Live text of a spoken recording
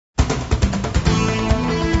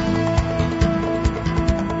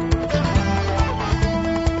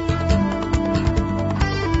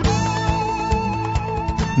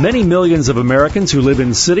Many millions of Americans who live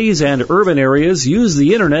in cities and urban areas use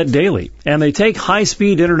the internet daily, and they take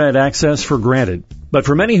high-speed internet access for granted. But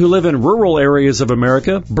for many who live in rural areas of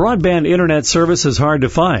America, broadband internet service is hard to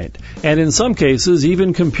find, and in some cases,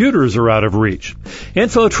 even computers are out of reach.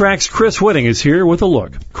 InfoTrack's Chris Whitting is here with a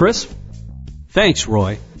look. Chris? Thanks,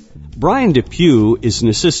 Roy. Brian Depew is an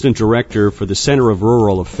assistant director for the Center of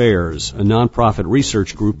Rural Affairs, a nonprofit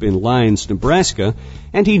research group in Lyons, Nebraska,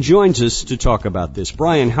 and he joins us to talk about this.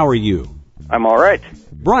 Brian, how are you? I'm all right.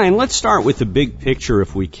 Brian, let's start with the big picture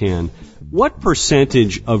if we can. What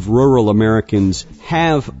percentage of rural Americans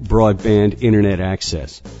have broadband internet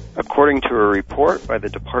access? According to a report by the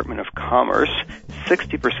Department of Commerce,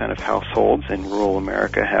 60% of households in rural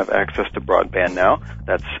America have access to broadband now.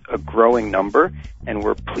 That's a growing number, and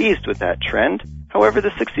we're pleased with that trend. However, the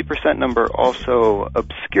 60% number also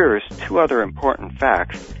obscures two other important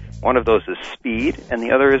facts. One of those is speed, and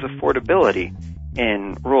the other is affordability.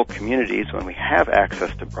 In rural communities, when we have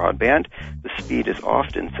access to broadband, the speed is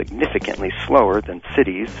often significantly slower than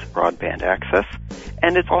cities' broadband access,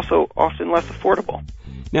 and it's also often less affordable.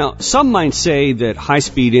 Now, some might say that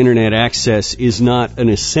high-speed internet access is not an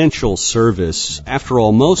essential service. After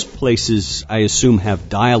all, most places, I assume, have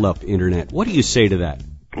dial-up internet. What do you say to that?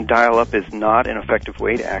 Dial-up is not an effective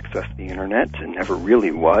way to access the internet. It never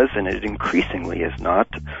really was, and it increasingly is not.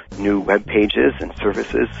 New web pages and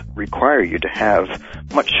services require you to have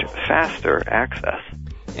much faster access.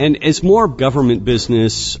 And as more government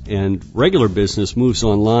business and regular business moves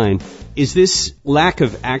online, is this lack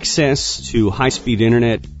of access to high-speed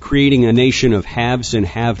internet creating a nation of haves and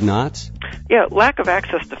have-nots? Yeah, lack of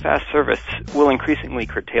access to fast service will increasingly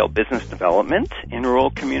curtail business development in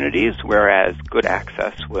rural communities, whereas good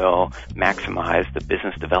access will maximize the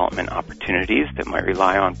business development opportunities that might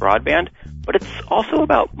rely on broadband. But it's also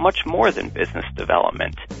about much more than business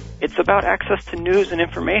development. It's about access to news and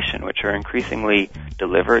information, which are increasingly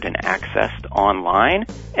delivered and accessed online,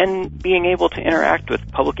 and being able to interact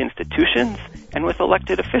with public institutions and with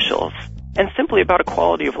elected officials, and simply about a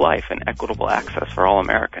quality of life and equitable access for all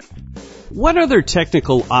Americans. What other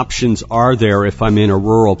technical options are there if I'm in a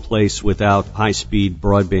rural place without high-speed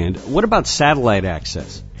broadband? What about satellite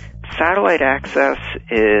access? Satellite access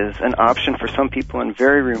is an option for some people in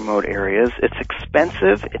very remote areas. It's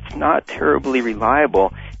expensive, it's not terribly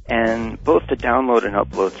reliable, and both the download and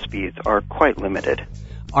upload speeds are quite limited.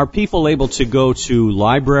 Are people able to go to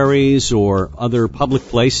libraries or other public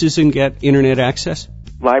places and get internet access?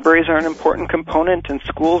 Libraries are an important component and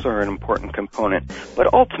schools are an important component,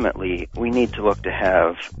 but ultimately we need to look to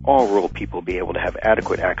have all rural people be able to have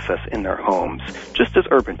adequate access in their homes, just as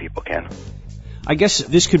urban people can. I guess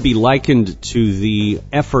this could be likened to the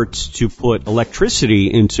efforts to put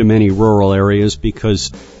electricity into many rural areas because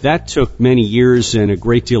that took many years and a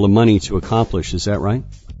great deal of money to accomplish. Is that right?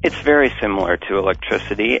 It's very similar to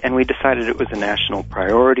electricity, and we decided it was a national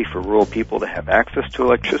priority for rural people to have access to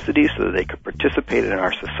electricity so that they could participate in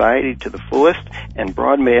our society to the fullest. And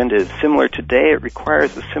broadband is similar today. It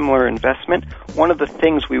requires a similar investment. One of the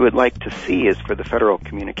things we would like to see is for the Federal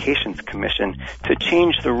Communications Commission to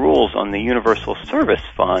change the rules on the Universal Service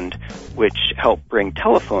Fund, which helped bring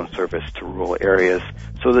telephone service to rural areas,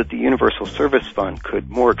 so that the Universal Service Fund could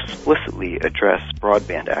more explicitly address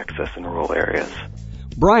broadband access in rural areas.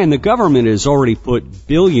 Brian, the government has already put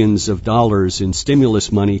billions of dollars in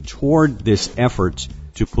stimulus money toward this effort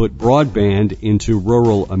to put broadband into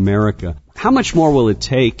rural America. How much more will it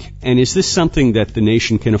take, and is this something that the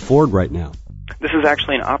nation can afford right now? This is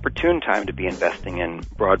actually an opportune time to be investing in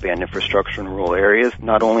broadband infrastructure in rural areas.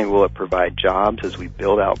 Not only will it provide jobs as we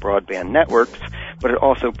build out broadband networks, but it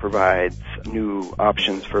also provides new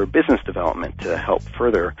options for business development to help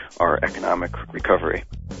further our economic recovery.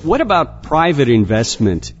 What about private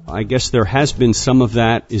investment? I guess there has been some of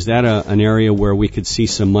that. Is that an area where we could see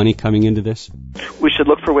some money coming into this? We should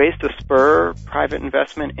look for ways to spur private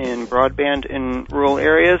investment in broadband in rural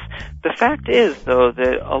areas. The fact is, though,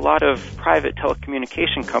 that a lot of private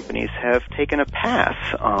telecommunication companies have taken a pass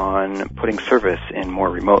on putting service in more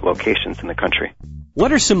remote locations in the country.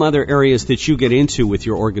 What are some other areas that you get into with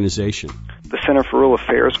your organization? The Center for Rural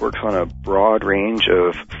Affairs works on a broad range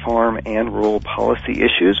of farm and rural policy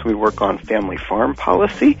issues. We work on family farm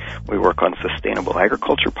policy, we work on sustainable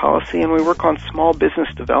agriculture policy, and we work on small business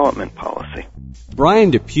development policy.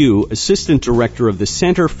 Brian Depew, Assistant Director of the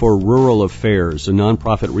Center for Rural Affairs, a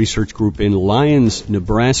nonprofit research group in Lyons,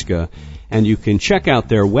 Nebraska, and you can check out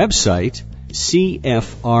their website,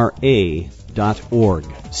 CFRA.org.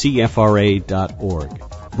 CFRA.org.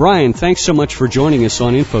 Brian, thanks so much for joining us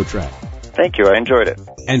on InfoTrack. Thank you. I enjoyed it.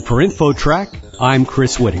 And for InfoTrack, I'm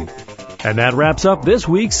Chris Whitting. And that wraps up this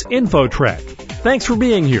week's InfoTrack. Thanks for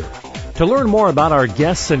being here. To learn more about our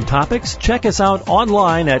guests and topics, check us out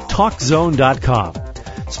online at TalkZone.com.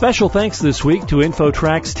 Special thanks this week to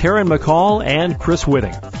InfoTrack's Taryn McCall and Chris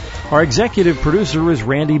Whitting. Our executive producer is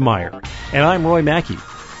Randy Meyer, and I'm Roy Mackey,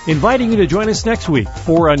 inviting you to join us next week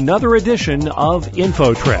for another edition of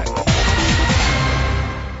InfoTrack.